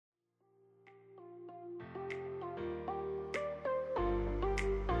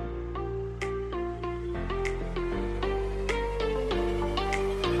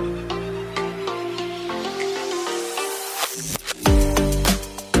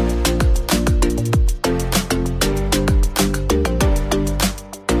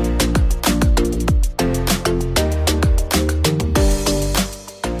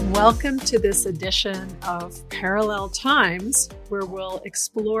Welcome to this edition of Parallel Times, where we'll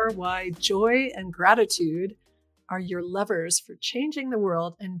explore why joy and gratitude are your levers for changing the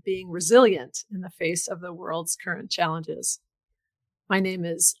world and being resilient in the face of the world's current challenges. My name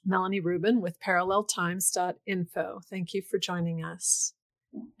is Melanie Rubin with ParallelTimes.info. Thank you for joining us.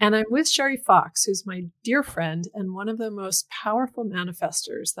 And I'm with Charey Fox, who's my dear friend and one of the most powerful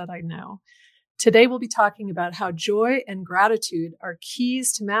manifestors that I know. Today, we'll be talking about how joy and gratitude are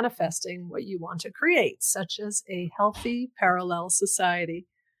keys to manifesting what you want to create, such as a healthy parallel society.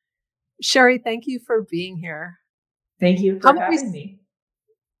 Charey, thank you for being here. Thank you for having me.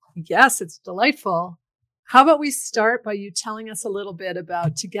 Yes, it's delightful. How about we start by you telling us a little bit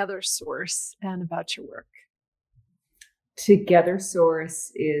about Together Source and about your work? Together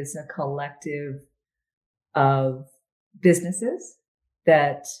Source is a collective of businesses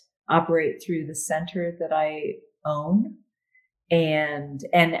that operate through the center that I own and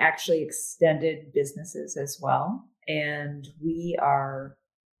actually extended businesses as well. And we are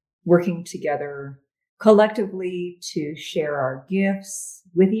working together collectively to share our gifts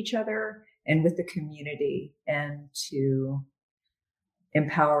with each other and with the community and to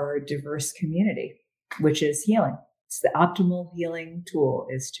empower a diverse community, which is healing. It's the optimal healing tool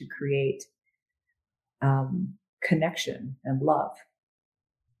is to create connection and love.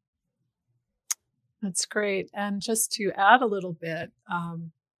 That's great. And just to add a little bit,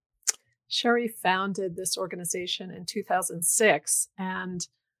 Charey founded this organization in 2006. And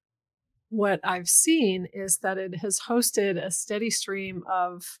what I've seen is that it has hosted a steady stream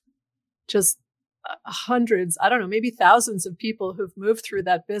of just hundreds, I don't know, maybe thousands of people who've moved through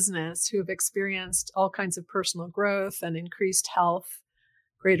that business, who have experienced all kinds of personal growth and increased health,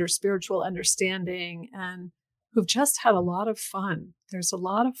 greater spiritual understanding, and who've just had a lot of fun. There's a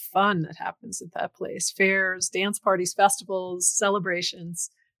lot of fun that happens at that place. Fairs, dance parties, festivals, celebrations.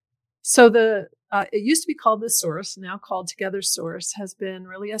 So it used to be called The Source, now called Together Source, has been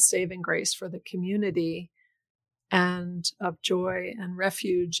really a saving grace for the community and of joy and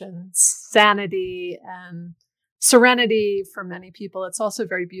refuge and sanity and serenity for many people. It's also a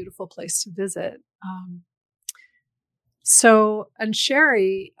very beautiful place to visit. And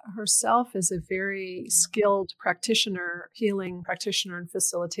Charey herself is a very skilled practitioner, healing practitioner and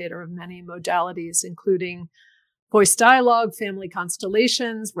facilitator of many modalities, including voice dialogue, family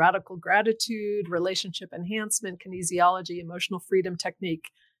constellations, radical gratitude, relationship enhancement, kinesiology, emotional freedom technique,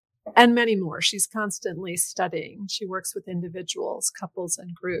 and many more. She's constantly studying. She works with individuals, couples,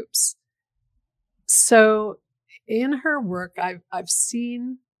 and groups. So in her work, I've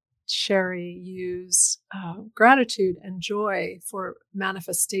seen Charey use gratitude and joy for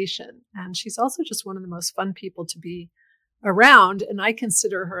manifestation. And she's also just one of the most fun people to be around. And I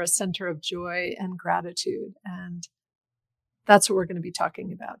consider her a center of joy and gratitude. And that's what we're going to be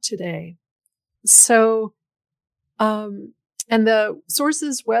talking about today. So, and the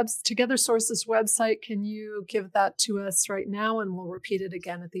Together Sources website, can you give that to us right now? And we'll repeat it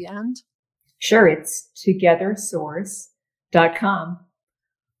again at the end. Sure. It's togethersource.com.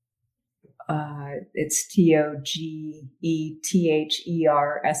 It's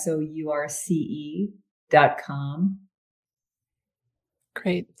TOGETHERSOURCE.com.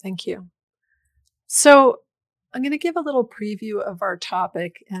 Great. Thank you. So I'm going to give a little preview of our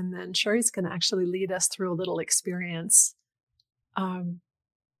topic, and then Charey's going to actually lead us through a little experience.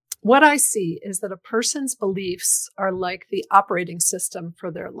 What I see is that a person's beliefs are like the operating system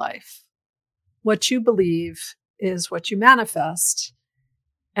for their life. What you believe is what you manifest.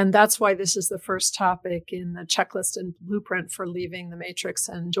 And that's why this is the first topic in the checklist and blueprint for leaving the matrix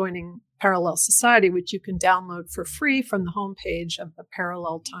and joining Parallel Society, which you can download for free from the homepage of the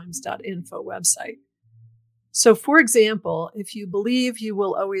ParallelTimes.info website. So, for example, if you believe you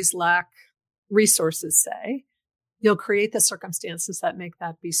will always lack resources, say, you'll create the circumstances that make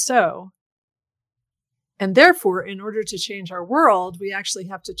that be so. And therefore, in order to change our world, we actually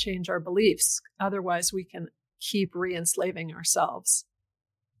have to change our beliefs. Otherwise, we can keep re-enslaving ourselves.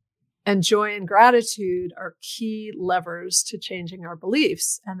 And joy and gratitude are key levers to changing our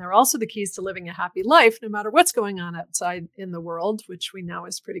beliefs. And they're also the keys to living a happy life, no matter what's going on outside in the world, which we know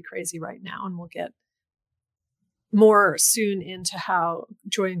is pretty crazy right now. And we'll get more soon into how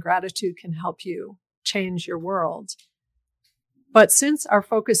joy and gratitude can help you change your world. But since our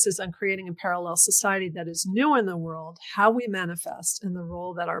focus is on creating a parallel society that is new in the world, how we manifest and the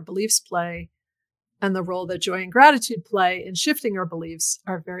role that our beliefs play and the role that joy and gratitude play in shifting our beliefs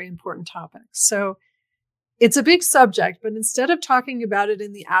are very important topics. So it's a big subject, but instead of talking about it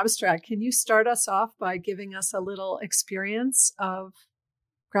in the abstract, can you start us off by giving us a little experience of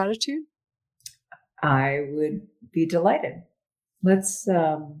gratitude? I would be delighted. Let's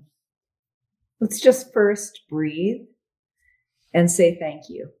Let's just first breathe and say thank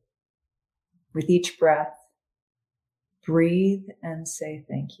you. With each breath, breathe and say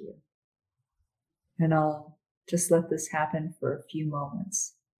thank you. And I'll just let this happen for a few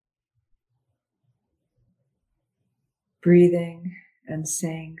moments. Breathing and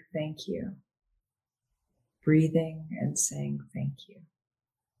saying thank you. Breathing and saying thank you.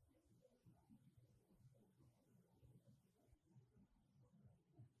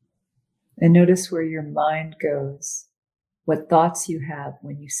 And notice where your mind goes, what thoughts you have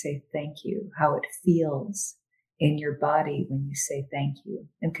when you say thank you, how it feels in your body when you say thank you.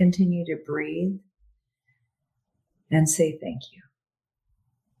 And continue to breathe and say thank you.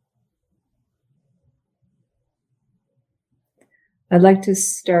 I'd like to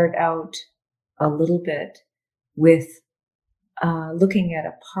start out a little bit with looking at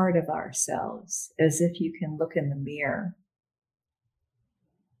a part of ourselves as if you can look in the mirror.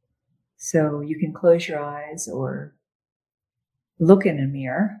 So you can close your eyes or look in a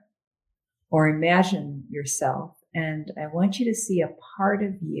mirror or imagine yourself. And I want you to see a part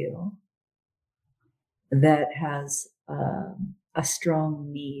of you that has a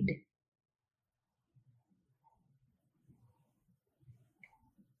strong need.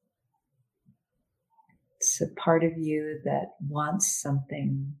 It's a part of you that wants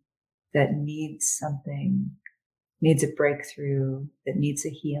something, that needs something, needs a breakthrough, that needs a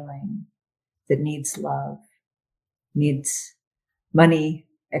healing, that needs love, needs money,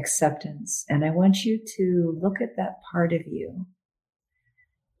 acceptance. And I want you to look at that part of you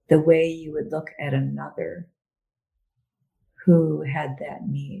the way you would look at another who had that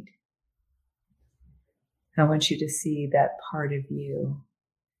need. I want you to see that part of you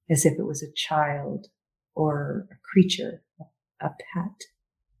as if it was a child or a creature, a pet.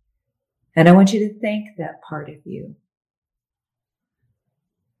 And I want you to thank that part of you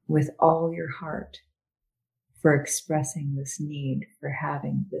with all your heart for expressing this need, for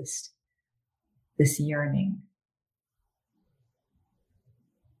having this yearning.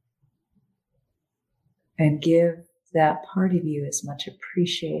 And give that part of you as much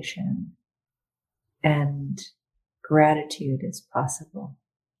appreciation and gratitude as possible.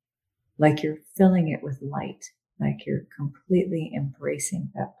 Like you're filling it with light, like you're completely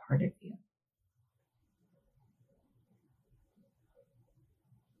embracing that part of you.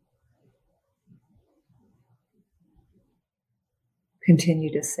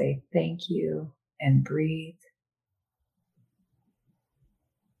 Continue to say thank you and breathe.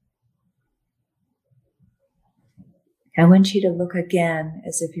 I want you to look again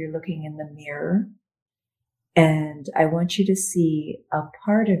as if you're looking in the mirror. And I want you to see a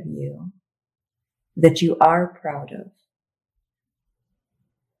part of you that you are proud of.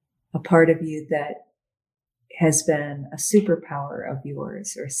 A part of you that has been a superpower of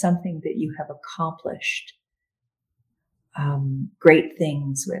yours or something that you have accomplished great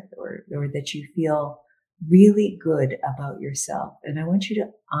things with, or that you feel really good about yourself. And I want you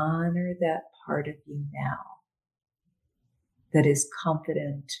to honor that part of you now that is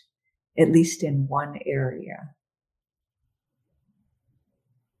confident, at least in one area.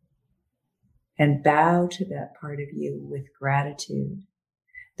 And bow to that part of you with gratitude,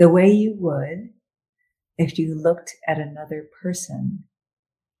 the way you would if you looked at another person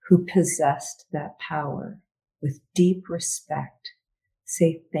who possessed that power. With deep respect,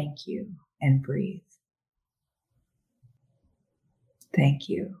 say thank you and breathe. Thank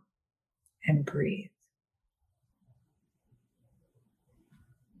you and breathe.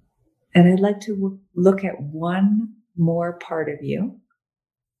 And I'd like to look at one more part of you.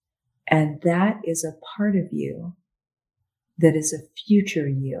 And that is a part of you that is a future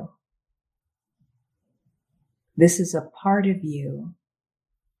you. This is a part of you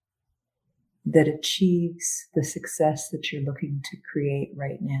that achieves the success that you're looking to create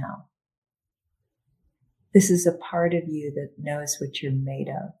right now. This is a part of you that knows what you're made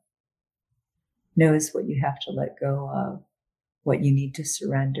of, knows what you have to let go of, what you need to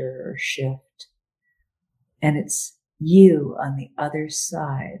surrender or shift. And it's you on the other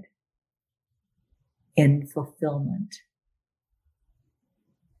side in fulfillment.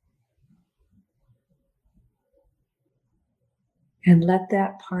 And let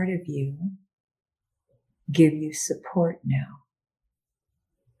that part of you give you support now.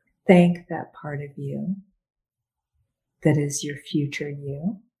 Thank that part of you that is your future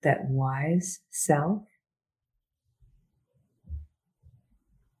you, that wise self.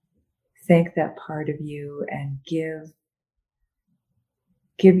 Thank that part of you and give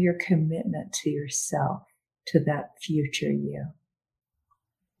your commitment to yourself, to that future you,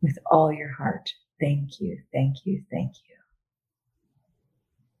 with all your heart. Thank you, thank you, thank you.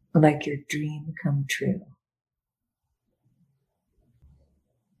 like your dream come true.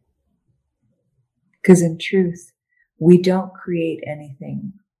 Because in truth, we don't create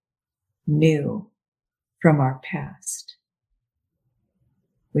anything new from our past.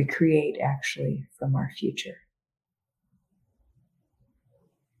 We create actually from our future.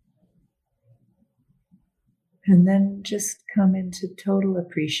 And then just come into total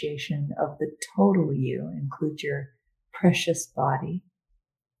appreciation of the total you, include your precious body.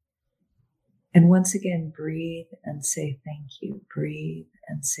 And once again, breathe and say thank you. Breathe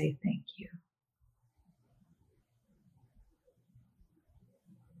and say thank you.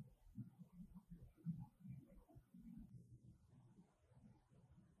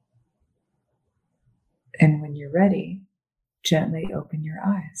 And when you're ready, gently open your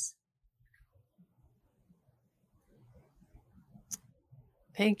eyes.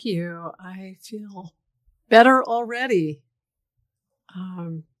 Thank you. I feel better already.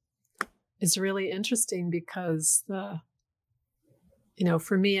 It's really interesting because for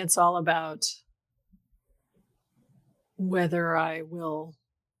me, it's all about whether I will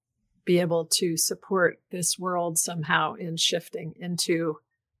be able to support this world somehow in shifting into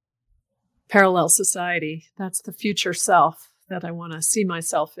parallel society. That's the future self that I want to see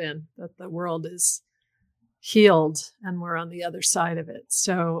myself in, that the world is healed and we're on the other side of it.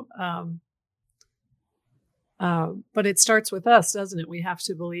 So, but it starts with us, doesn't it? We have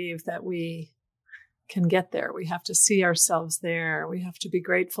to believe that we can get there. We have to see ourselves there. We have to be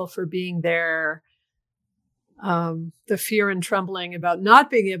grateful for being there. The fear and trembling about not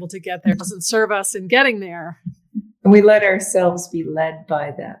being able to get there doesn't serve us in getting there. And we let ourselves be led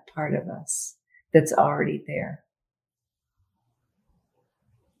by that part of us that's already there.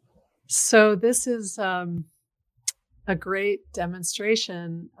 So this is a great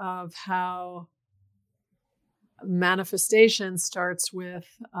demonstration of how manifestation starts with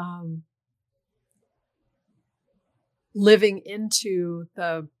living into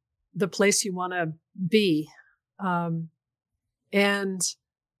the place you want to be.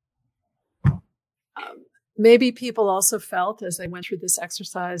 Maybe people also felt as they went through this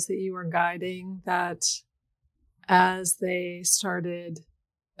exercise that you were guiding, that as they started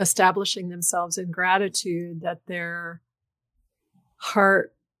establishing themselves in gratitude, that their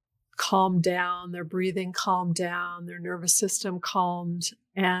heart calmed down, their breathing calmed down, their nervous system calmed.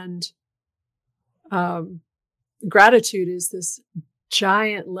 And gratitude is this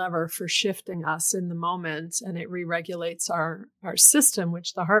giant lever for shifting us in the moment, and it re-regulates our system,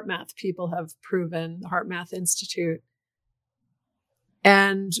 which the HeartMath people have proven, the HeartMath Institute.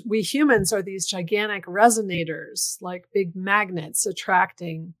 And we humans are these gigantic resonators, like big magnets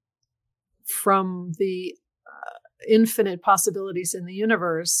attracting from the infinite possibilities in the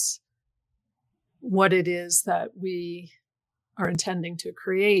universe what it is that we are intending to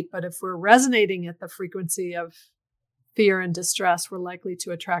create. But if we're resonating at the frequency of fear and distress, we're likely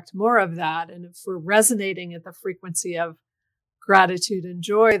to attract more of that. And if we're resonating at the frequency of gratitude and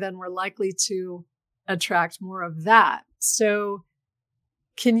joy, then we're likely to attract more of that. So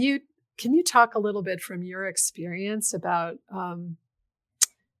can you talk a little bit from your experience about,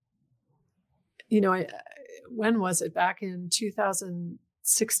 when was it? Back in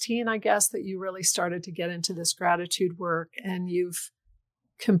 2016, I guess, that you really started to get into this gratitude work, and you've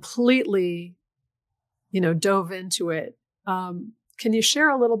completely dove into it. Can you share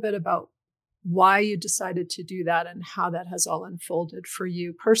a little bit about why you decided to do that and how that has all unfolded for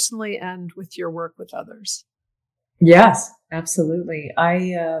you personally and with your work with others? Yes, absolutely.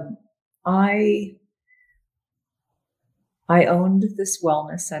 I owned this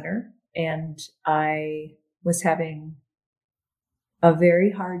wellness center, and I was having a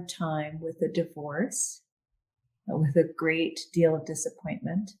very hard time with a divorce, with a great deal of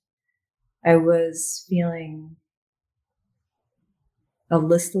disappointment. I was feeling a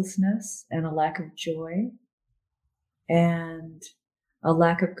listlessness and a lack of joy and a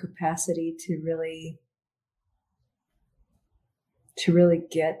lack of capacity to really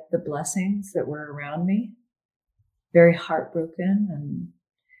get the blessings that were around me. Very heartbroken,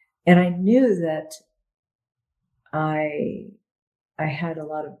 and I knew that I had a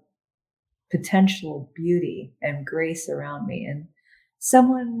lot of potential beauty and grace around me. And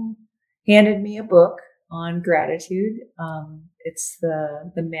someone handed me a book on gratitude. It's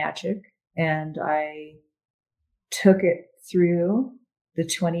the Magic, and I took it through the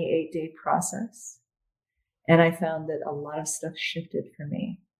 28-day process, and I found that a lot of stuff shifted for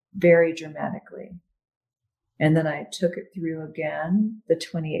me very dramatically. And then I took it through again, the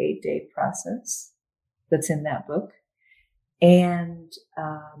 28-day process that's in that book. And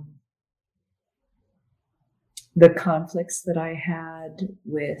the conflicts that I had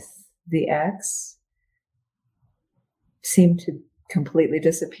with the ex seemed to completely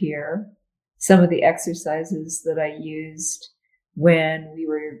disappear. Some of the exercises that I used when we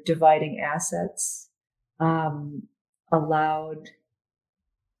were dividing assets allowed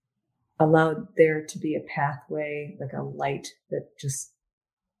there to be a pathway, like a light that just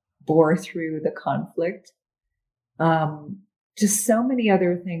bore through the conflict. Just so many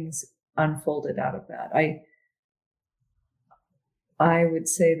other things unfolded out of that. I would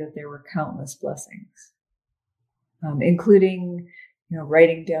say that there were countless blessings, including,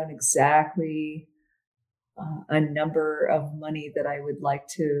 writing down exactly a number of money that I would like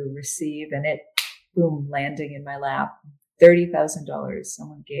to receive, and it, boom, landing in my lap. $30,000.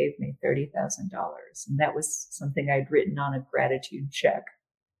 Someone gave me $30,000. And that was something I'd written on a gratitude check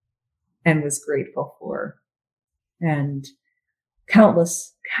and was grateful for. And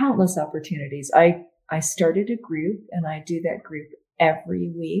countless opportunities. I started a group, and I do that group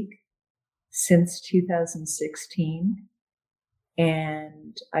every week since 2016.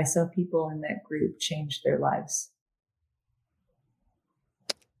 And I saw people in that group change their lives.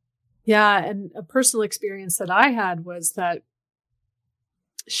 Yeah. And a personal experience that I had was that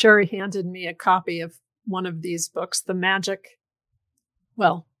Charey handed me a copy of one of these books, the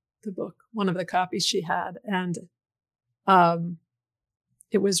book, one of the copies she had. And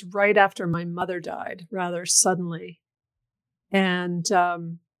it was right after my mother died, rather suddenly. And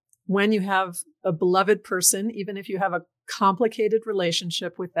when you have a beloved person, even if you have a complicated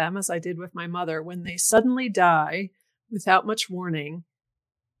relationship with them, as I did with my mother, when they suddenly die without much warning,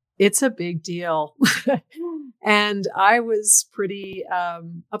 it's a big deal. And I was pretty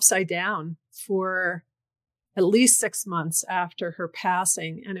upside down for at least 6 months after her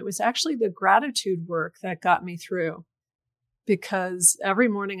passing. And it was actually the gratitude work that got me through, because every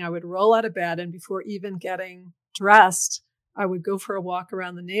morning I would roll out of bed, and before even getting dressed, I would go for a walk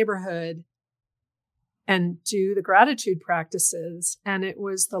around the neighborhood and do the gratitude practices. And it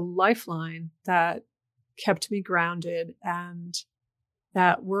was the lifeline that kept me grounded. And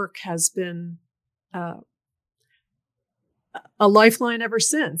that work has been a lifeline ever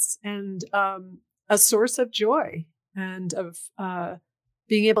since, and a source of joy and of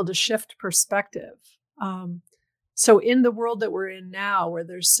being able to shift perspective. So in the world that we're in now, where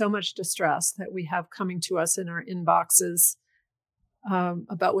there's so much distress that we have coming to us in our inboxes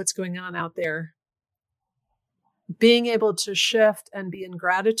about what's going on out there, being able to shift and be in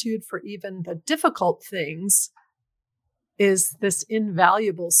gratitude for even the difficult things is this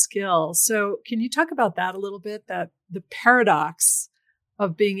invaluable skill. So can you talk about that a little bit, that the paradox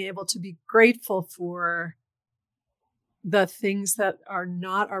of being able to be grateful for the things that are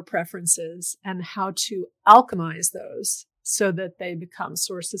not our preferences, and how to alchemize those so that they become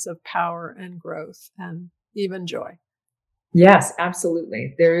sources of power and growth and even joy? Yes,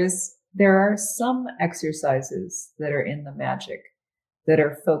 absolutely. There are some exercises that are in the magic that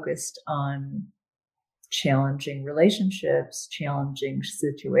are focused on challenging relationships, challenging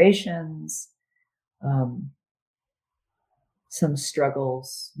situations, some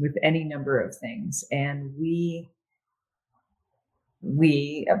struggles with any number of things. And we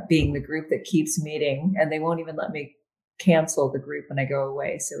being the group that keeps meeting, and they won't even let me cancel the group when I go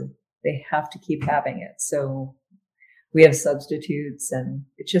away. So they have to keep having it. So we have substitutes, and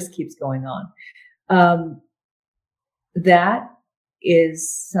it just keeps going on. That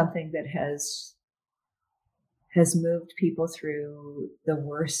is something that has moved people through the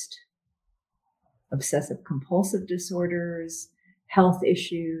worst obsessive compulsive disorders, health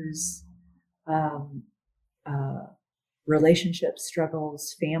issues, relationship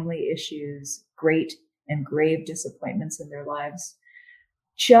struggles, family issues, great and grave disappointments in their lives.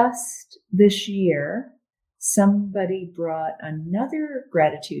 Just this year, somebody brought another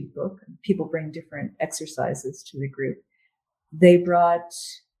gratitude book. People bring different exercises to the group. They brought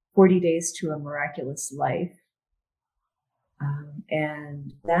 40 Days to a Miraculous Life.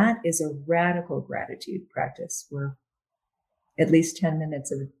 And that is a radical gratitude practice where at least 10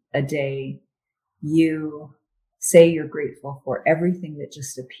 minutes a day, you say you're grateful for everything that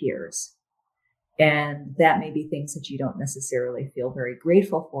just appears. And that may be things that you don't necessarily feel very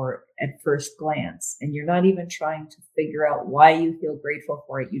grateful for at first glance. And you're not even trying to figure out why you feel grateful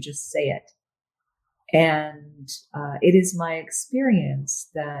for it. You just say it. And it is my experience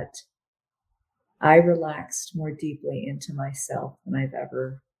that I relaxed more deeply into myself than I've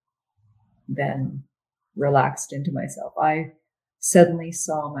ever been relaxed into myself. I suddenly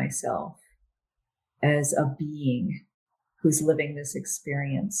saw myself as a being who's living this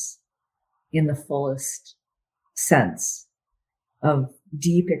experience in the fullest sense of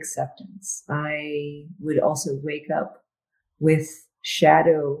deep acceptance. I would also wake up with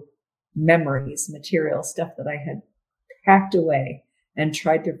shadow memories, material stuff that I had packed away and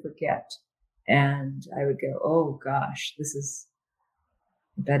tried to forget. And I would go, oh gosh, this is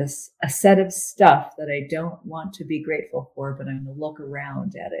about a set of stuff that I don't want to be grateful for, but I'm going to look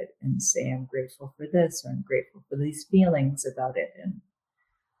around at it and say, I'm grateful for this, or I'm grateful for these feelings about it. And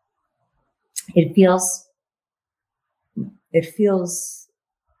it feels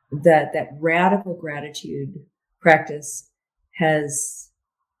that radical gratitude practice has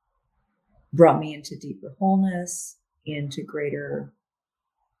brought me into deeper wholeness, into greater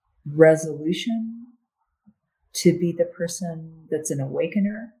resolution to be the person that's an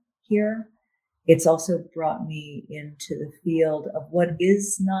awakener here. It's also brought me into the field of what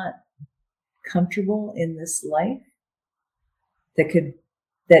is not comfortable in this life that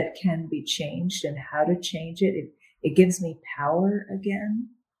can be changed, and how to change it. It gives me power again.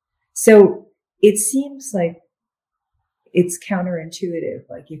 So it seems like it's counterintuitive.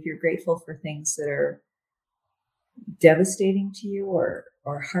 Like if you're grateful for things that are devastating to you or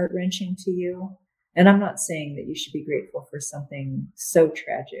heart-wrenching to you, and I'm not saying that you should be grateful for something so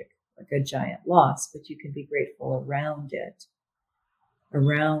tragic, like a giant loss, but you can be grateful around it,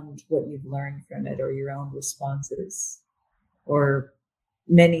 around what you've learned from it, or your own responses, or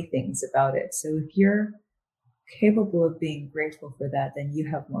many things about it. So if you're capable of being grateful for that, then you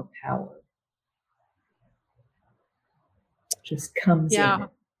have more power. It just comes in.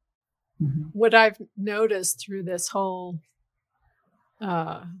 Mm-hmm. What I've noticed through this whole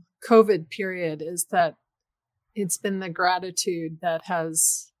COVID period is that it's been the gratitude that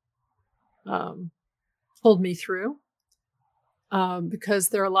has pulled me through, because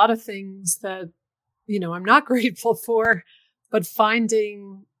there are a lot of things that, I'm not grateful for, but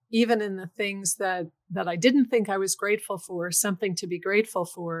finding even in the things that I didn't think I was grateful for, something to be grateful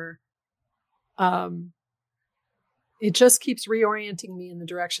for, it just keeps reorienting me in the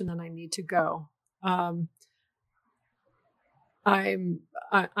direction that I need to go. I'm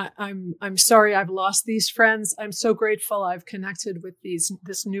sorry I've lost these friends. I'm so grateful I've connected with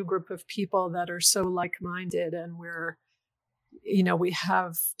this new group of people that are so like-minded, and we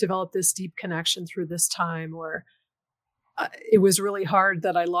have developed this deep connection through this time. Or it was really hard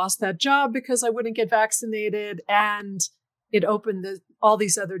that I lost that job because I wouldn't get vaccinated, and it opened all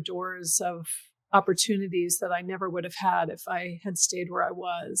these other doors of opportunities that I never would have had if I had stayed where I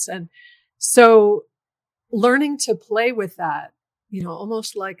was. And so learning to play with that,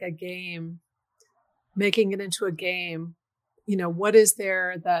 almost like a game, making it into a game, what is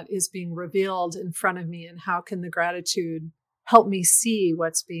there that is being revealed in front of me, and how can the gratitude help me see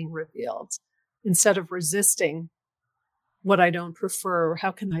what's being revealed instead of resisting what I don't prefer? Or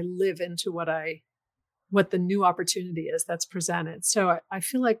how can I live into what the new opportunity is that's presented? So I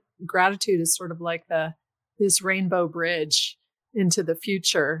feel like gratitude is sort of like this rainbow bridge into the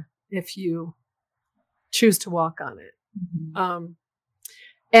future if you choose to walk on it. Mm-hmm.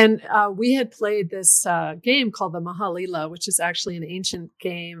 And we had played this game called the Mahalila, which is actually an ancient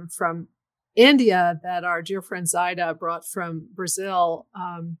game from India that our dear friend Zaida brought from Brazil.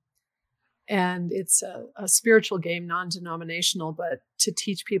 And it's a spiritual game, non-denominational, but to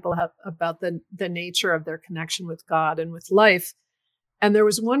teach people about the nature of their connection with God and with life. And there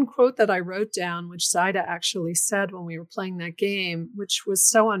was one quote that I wrote down, which Zaida actually said when we were playing that game, which was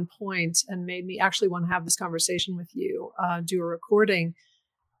so on point and made me actually want to have this conversation with you, do a recording.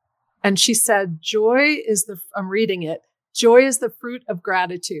 And she said, I'm reading it, joy is the fruit of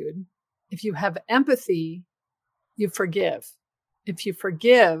gratitude. If you have empathy, you forgive. If you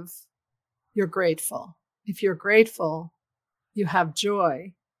forgive, you're grateful. If you're grateful, you have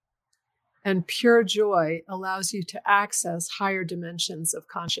joy. And pure joy allows you to access higher dimensions of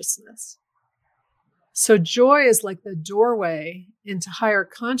consciousness. So joy is like the doorway into higher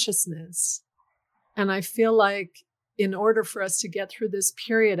consciousness. And I feel like in order for us to get through this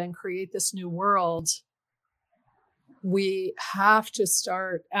period and create this new world, we have to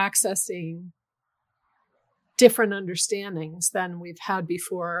start accessing different understandings than we've had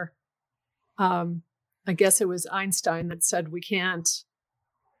before. I guess it was Einstein that said we can't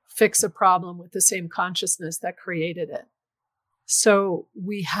fix a problem with the same consciousness that created it. So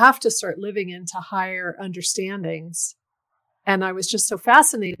we have to start living into higher understandings. And I was just so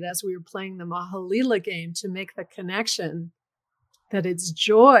fascinated as we were playing the Mahalila game to make the connection that it's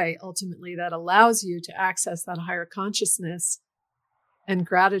joy ultimately that allows you to access that higher consciousness. And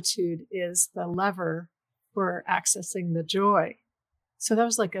gratitude is the lever for accessing the joy. So that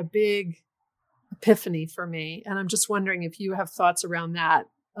was like a big epiphany for me. And I'm just wondering if you have thoughts around that.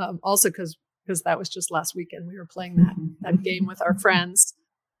 Also, because because that was just last weekend. We were playing that game with our friends.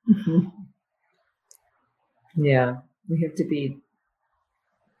 Mm-hmm. Yeah, we have to be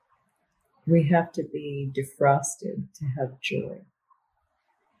defrosted to have joy.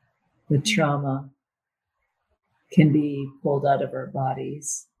 The trauma can be pulled out of our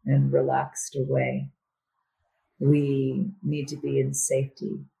bodies and relaxed away. We need to be in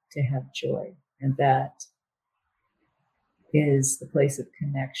safety to have joy. And that is the place of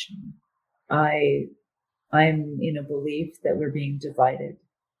connection. I'm in a belief that we're being divided,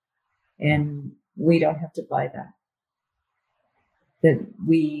 and we don't have to buy that. That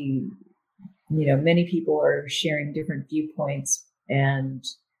many people are sharing different viewpoints, and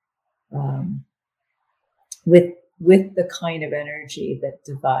with the kind of energy that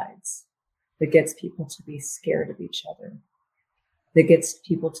divides, that gets people to be scared of each other, that gets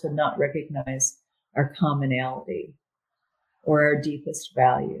people to not recognize our commonality or our deepest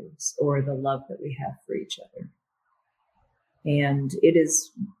values or the love that we have for each other. And it is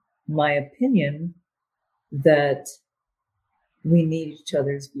my opinion that we need each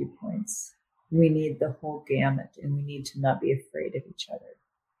other's viewpoints. We need the whole gamut, and we need to not be afraid of each other.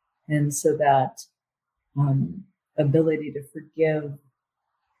 And so that ability to forgive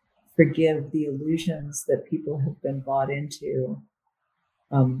the illusions that people have been bought into,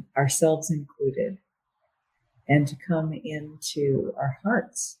 ourselves included, and to come into our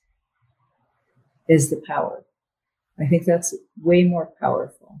hearts is the power. I think that's way more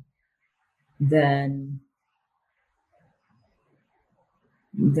powerful than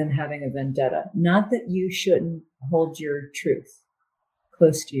having a vendetta. Not that you shouldn't hold your truth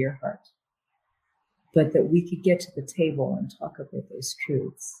close to your heart, but that we could get to the table and talk about those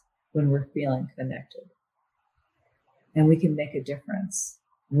truths when we're feeling connected. And we can make a difference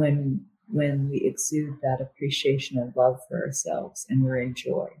when we exude that appreciation and love for ourselves and we're in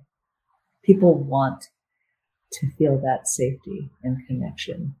joy. People want to feel that safety and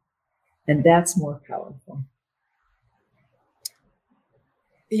connection. And that's more powerful.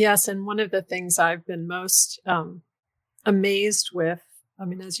 Yes. And one of the things I've been most amazed with,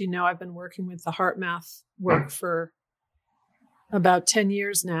 as you know, I've been working with the heart math work for about 10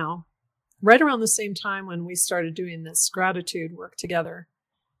 years now, right around the same time when we started doing this gratitude work together,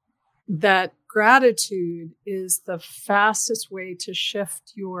 that gratitude is the fastest way to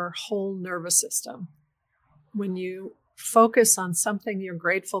shift your whole nervous system. When you focus on something you're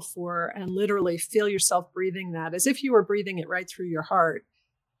grateful for and literally feel yourself breathing that as if you were breathing it right through your heart,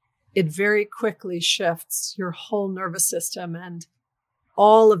 it very quickly shifts your whole nervous system and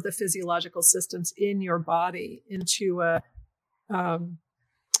all of the physiological systems in your body into a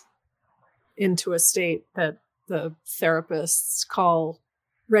state that the therapists call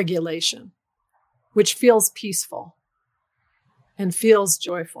regulation, which feels peaceful and feels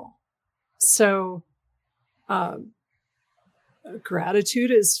joyful. So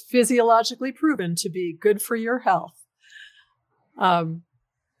gratitude is physiologically proven to be good for your health.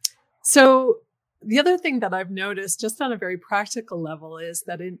 So the other thing that I've noticed just on a very practical level is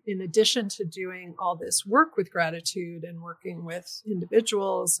that in addition to doing all this work with gratitude and working with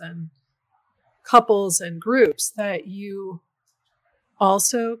individuals and couples and groups, that you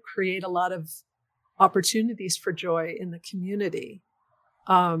also create a lot of opportunities for joy in the community.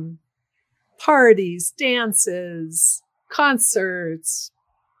 Parties, dances, concerts,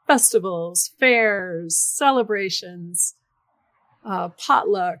 festivals, fairs, celebrations,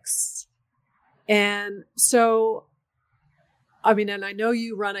 potlucks. And so, and I know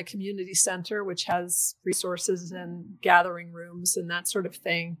you run a community center, which has resources and gathering rooms and that sort of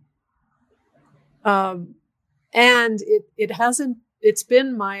thing. And it's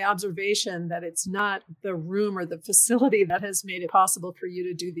been my observation that it's not the room or the facility that has made it possible for you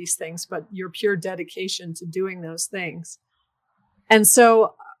to do these things, but your pure dedication to doing those things. And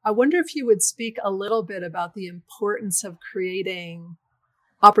so I wonder if you would speak a little bit about the importance of creating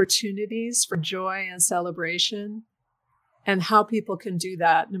opportunities for joy and celebration and how people can do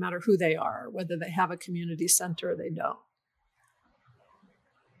that no matter who they are, whether they have a community center or they don't.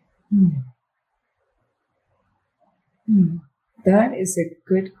 That is a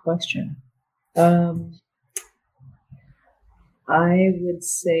good question. I would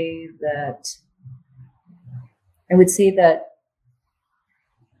say that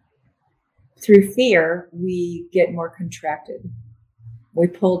through fear, we get more contracted. We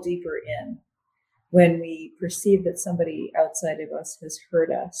pull deeper in. When we perceive that somebody outside of us has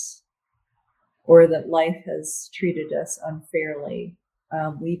hurt us or that life has treated us unfairly,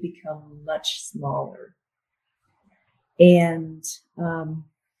 we become much smaller. And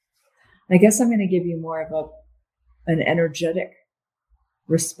I guess I'm going to give you more of an energetic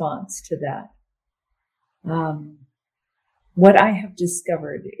response to that. What I have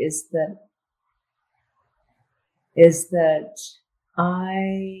discovered is that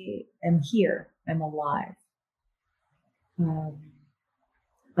I am here. I'm alive.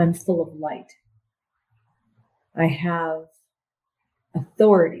 I'm full of light. I have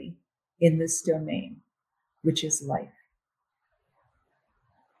authority in this domain, which is life.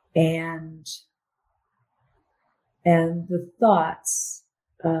 And the thoughts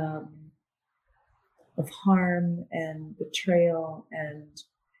of harm and betrayal and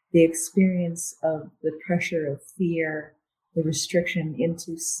the experience of the pressure of fear, the restriction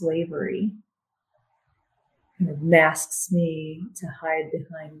into slavery, kind of masks me to hide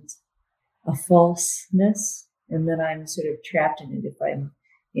behind a falseness. And then I'm sort of trapped in it. If I'm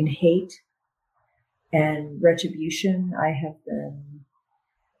in hate and retribution, I have been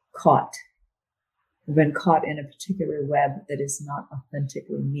caught. I've been caught in a particular web that is not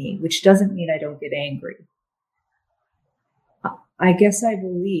authentically me, which doesn't mean I don't get angry. I guess I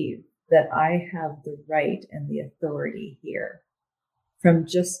believe that I have the right and the authority here from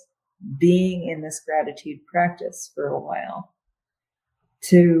just being in this gratitude practice for a while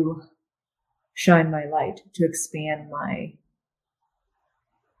to shine my light, to expand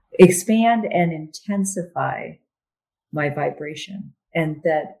and intensify my vibration, and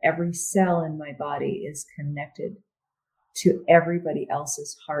that every cell in my body is connected to everybody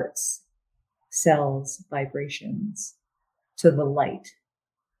else's heart's cells, vibrations, to the light.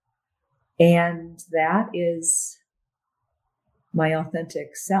 And that is my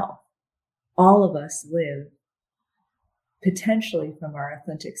authentic self. All of us live potentially from our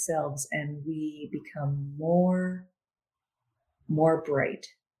authentic selves, and we become more bright,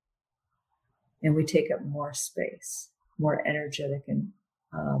 and we take up more space, more energetic and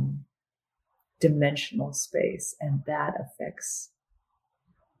dimensional space, and that affects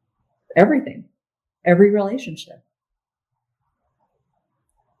everything, every relationship.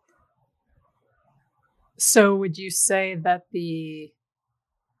 So would you say that the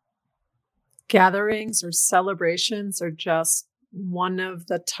gatherings or celebrations are just one of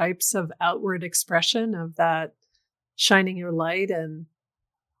the types of outward expression of that shining your light and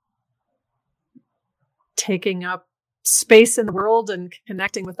taking up space in the world and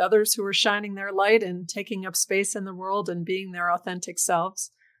connecting with others who are shining their light and taking up space in the world and being their authentic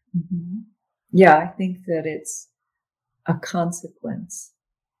selves? Mm-hmm. Yeah, I think that it's a consequence,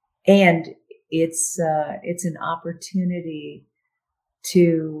 and it's an opportunity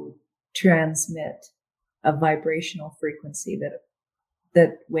to transmit a vibrational frequency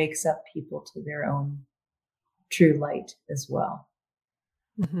that wakes up people to their own true light as well.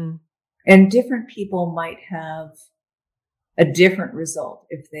 Mm-hmm. And different people might have a different result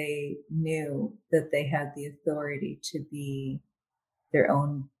if they knew that they had the authority to be their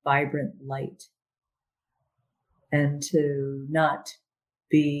own vibrant light and to not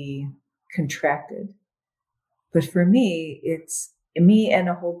be contracted. But for me, it's me and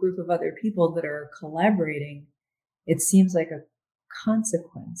a whole group of other people that are collaborating. It seems like a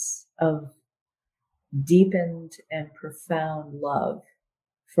consequence of deepened and profound love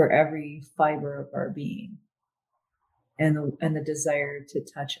for every fiber of our being, and the desire to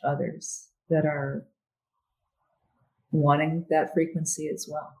touch others that are wanting that frequency as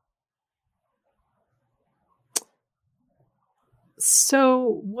well.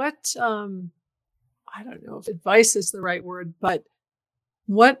 So what, I don't know if advice is the right word, but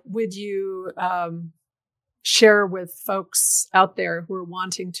what would you share with folks out there who are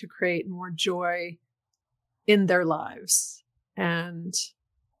wanting to create more joy in their lives and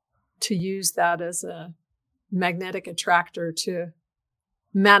to use that as a magnetic attractor to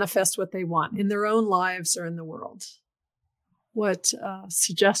manifest what they want in their own lives or in the world? What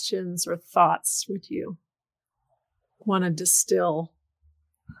suggestions or thoughts would you want to distill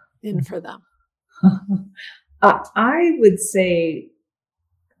in for them? I would say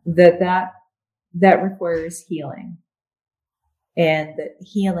that requires healing, and that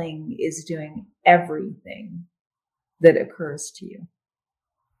healing is doing everything that occurs to you.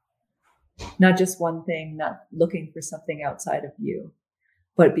 Not just one thing, not looking for something outside of you,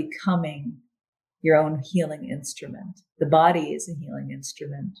 but becoming your own healing instrument. The body is a healing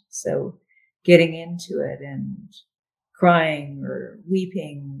instrument. So getting into it and crying or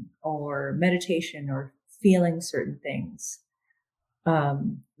weeping or meditation or feeling certain things,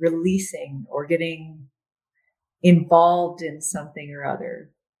 releasing or getting involved in something or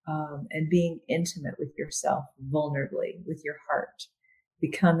other, and being intimate with yourself, vulnerably with your heart,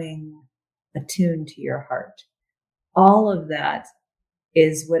 becoming attuned to your heart. All of that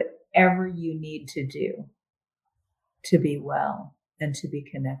is whatever you need to do to be well and to be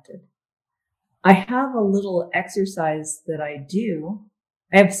connected. I have a little exercise that I do.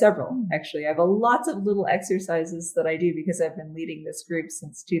 I have several, actually. I have lots of little exercises that I do because I've been leading this group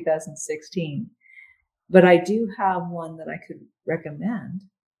since 2016. But I do have one that I could recommend.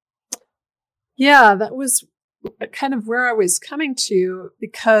 Yeah, that was kind of where I was coming to,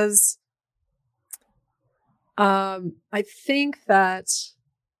 because I think that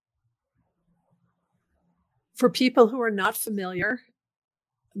for people who are not familiar,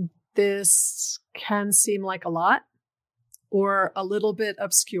 this can seem like a lot or a little bit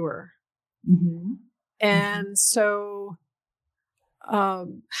obscure. Mm-hmm. And so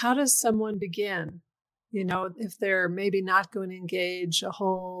how does someone begin? You know, if they're maybe not going to engage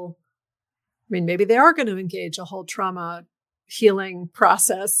maybe they are going to engage a whole trauma healing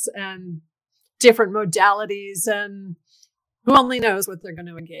process and different modalities, and who only knows what they're going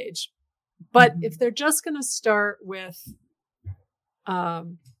to engage. But if they're just going to start with a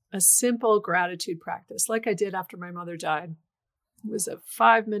simple gratitude practice, like I did after my mother died, it was a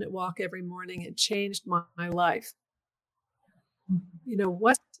 5-minute walk every morning. It changed my life. You know,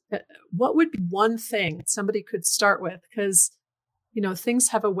 what would be one thing somebody could start with? Because, you know, things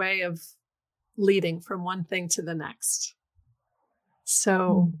have a way of leading from one thing to the next.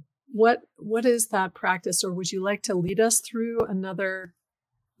 So what is that practice? Or would you like to lead us through another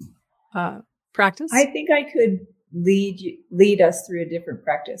practice? I think I could lead us through a different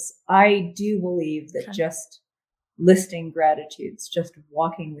practice. I do believe that just listing gratitudes, just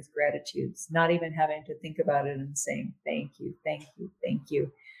walking with gratitudes, not even having to think about it and saying, thank you, thank you, thank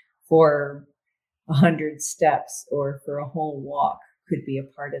you for 100 steps or for a whole walk could be a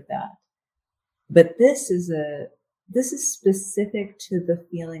part of that. But this is specific to the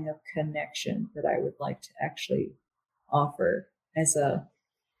feeling of connection that I would like to actually offer as a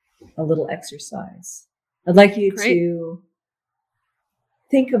little exercise. I'd like you to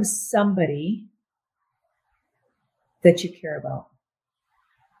think of somebody that you care about.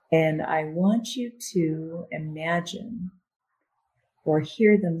 And I want you to imagine or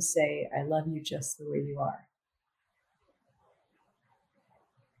hear them say, I love you just the way you are.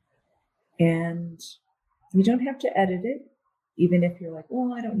 And you don't have to edit it, even if you're like,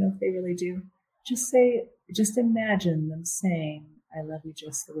 well, I don't know if they really do. Just imagine them saying, I love you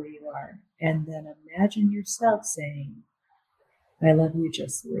just the way you are. And then imagine yourself saying, I love you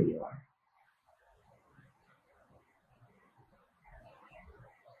just the way you are.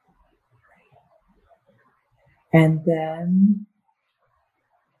 And then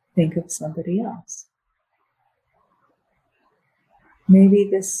think of somebody else. Maybe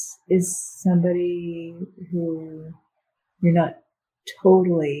this is somebody who you're not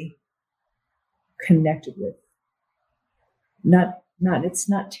totally connected with. It's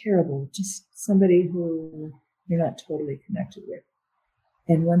not terrible, just somebody who you're not totally connected with.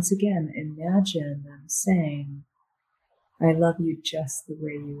 And once again, imagine them saying, I love you just the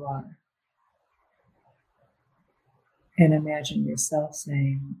way you are. And imagine yourself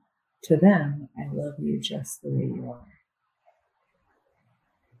saying to them, I love you just the way you are.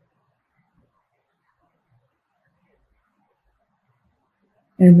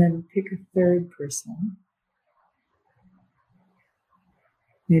 And then pick a third person.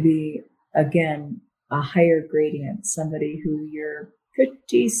 Maybe, again, a higher gradient, somebody who you're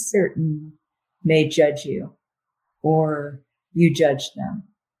pretty certain may judge you or you judge them.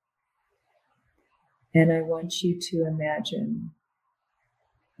 And I want you to imagine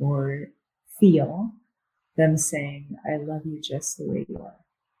or feel them saying, I love you just the way you are.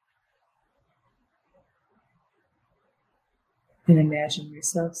 And imagine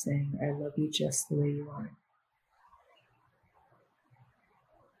yourself saying, I love you just the way you are.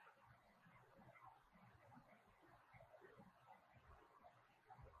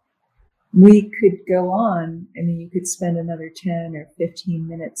 We could go on. I mean, you could spend another 10 or 15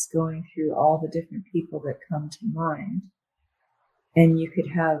 minutes going through all the different people that come to mind. And you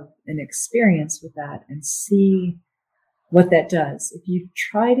could have an experience with that and see what that does. If you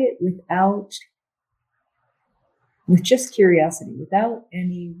tried it with just curiosity, without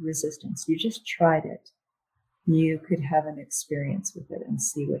any resistance, you just tried it, you could have an experience with it and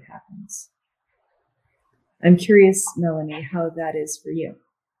see what happens. I'm curious, Melanie, how that is for you.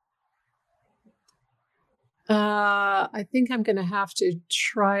 I think I'm going to have to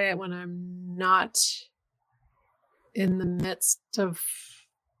try it when I'm not in the midst of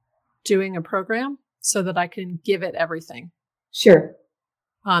doing a program so that I can give it everything. Sure.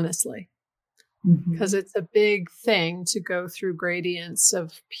 Honestly. Because it's a big thing to go through gradients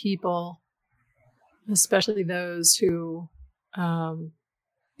of people, especially those who,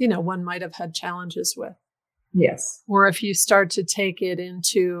 one might have had challenges with. Yes. Or if you start to take it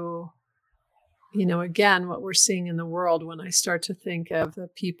into, again, what we're seeing in the world, when I start to think of the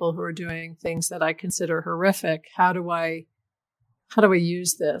people who are doing things that I consider horrific, how do I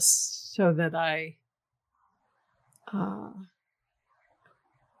use this so that I,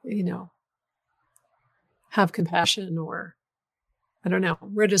 have compassion, or I don't know,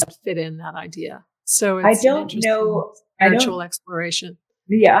 where does that fit in, that idea? So it's an interesting spiritual exploration.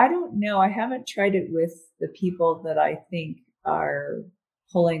 Yeah, I don't know. I haven't tried it with the people that I think are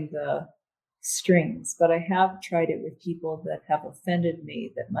pulling the strings, but I have tried it with people that have offended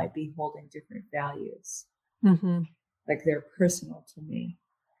me, that might be holding different values. Mm-hmm. Like they're personal to me.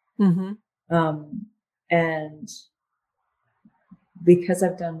 Mm-hmm. And because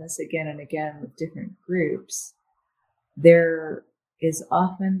I've done this again and again with different groups, there is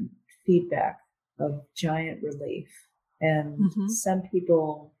often feedback of giant relief. And some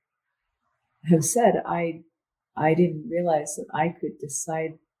people have said, I didn't realize that I could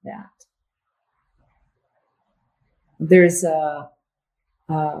decide that. There's a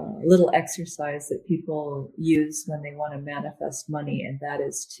little exercise that people use when they want to manifest money, and that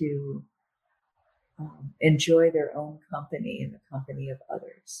is to enjoy their own company in the company of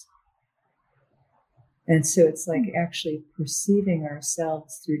others. And so it's like actually perceiving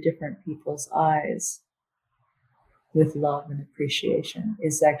ourselves through different people's eyes with love and appreciation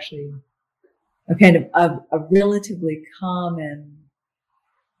is actually a kind of a relatively common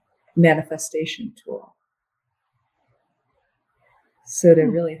manifestation tool. So to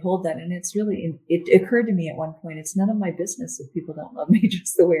really hold that, and it's really, it occurred to me at one point, it's none of my business if people don't love me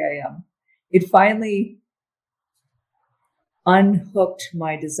just the way I am. It finally unhooked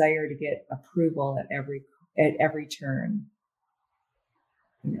my desire to get approval at every turn,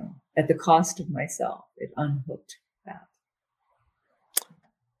 at the cost of myself. It unhooked that.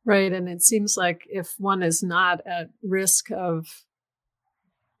 Right. And it seems like if one is not at risk of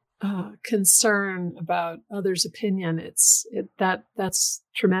concern about others' opinion, that's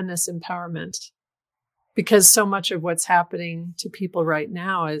tremendous empowerment, because so much of what's happening to people right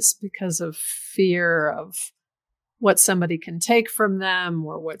now is because of fear of what somebody can take from them,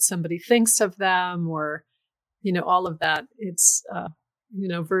 or what somebody thinks of them, or, all of that. It's,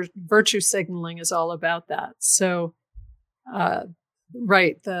 virtue signaling is all about that. So,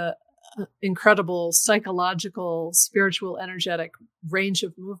 right. The incredible psychological, spiritual, energetic range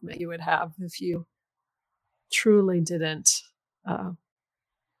of movement you would have if you truly didn't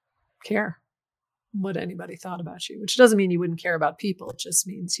care what anybody thought about you, which doesn't mean you wouldn't care about people. It just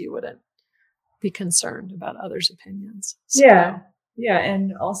means you wouldn't be concerned about others' opinions. So, yeah.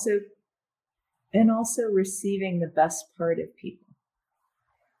 And also receiving the best part of people.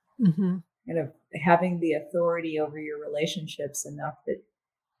 Mm-hmm. Having the authority over your relationships enough that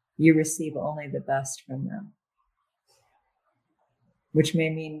you receive only the best from them, which may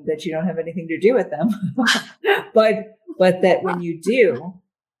mean that you don't have anything to do with them, but that when you do,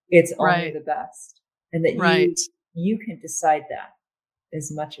 it's only the best, and that you can decide that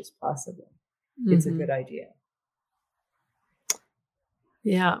as much as possible. Mm-hmm. It's a good idea.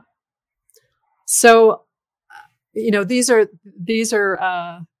 Yeah. So, these are,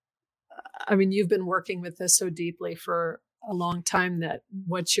 you've been working with this so deeply for a long time that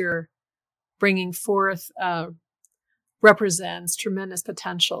what you're bringing forth represents tremendous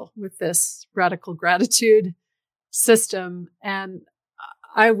potential with this radical gratitude system. And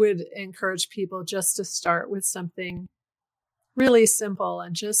I would encourage people just to start with something really simple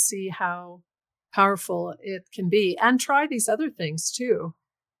and just see how powerful it can be, and try these other things too.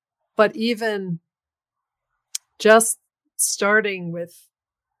 But even just starting with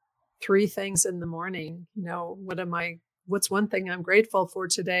 3 things in the morning, what's one thing I'm grateful for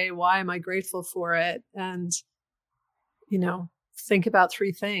today? Why am I grateful for it? And, think about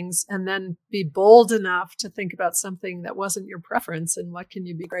 3 things, and then be bold enough to think about something that wasn't your preference, and what can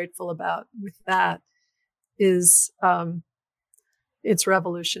you be grateful about with that is, it's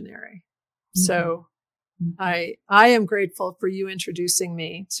revolutionary. Mm-hmm. So I am grateful for you introducing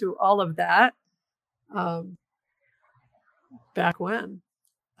me to all of that. Back when,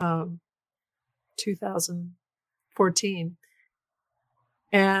 2014.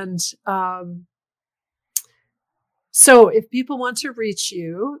 And so if people want to reach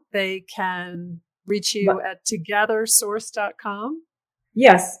you, they can reach you at togethersource.com.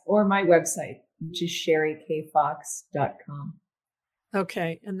 Yes, or my website, which is ChareyKFox.com.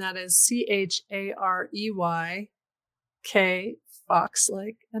 Okay, and that is ChareyK, Fox,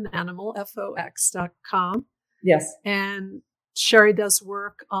 like an animal, FOX.com. Yes. And Charey does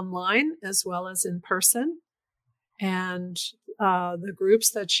work online as well as in person. And the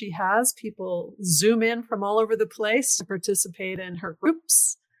groups that she has. People Zoom in from all over the place to participate in her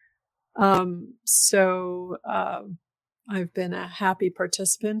groups. So I've been a happy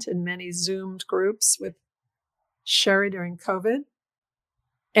participant in many Zoomed groups with Charey during COVID.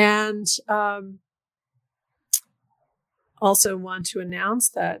 And also want to announce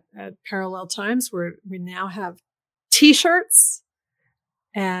that at Parallel Times, we now have T-shirts,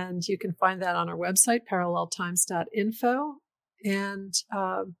 and you can find that on our website, paralleltimes.info. And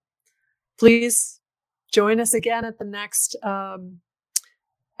please join us again at the next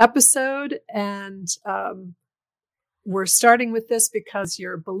episode. And we're starting with this because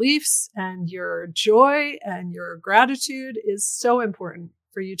your beliefs and your joy and your gratitude is so important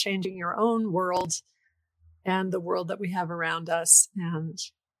for you changing your own world and the world that we have around us. And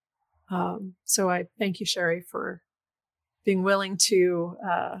so I thank you, Charey, for being willing to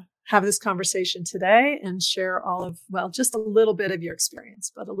have this conversation today and share just a little bit of your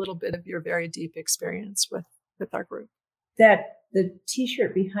experience, but a little bit of your very deep experience with our group. That the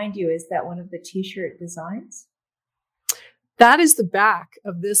T-shirt behind you, is that one of the T-shirt designs? That is the back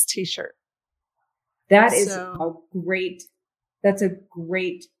of this T-shirt. That's a great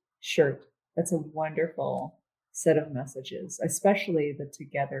shirt. That's a wonderful set of messages, especially the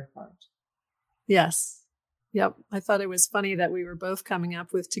together part. Yes. Yep. I thought it was funny that we were both coming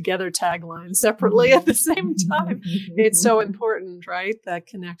up with together taglines separately at the same time. It's so important, right? That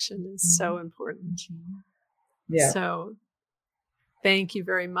connection is so important. Yeah. So thank you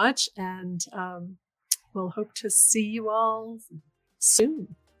very much. And we'll hope to see you all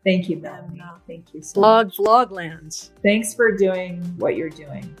soon. Thank you, Melanie. Thank you so much. Vlogland. Thanks for doing what you're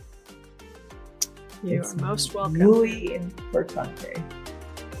doing. You are most welcome. Muy importante.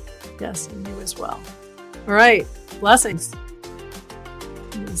 Yes, and you as well. All right. Blessings.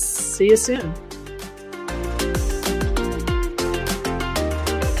 See you soon.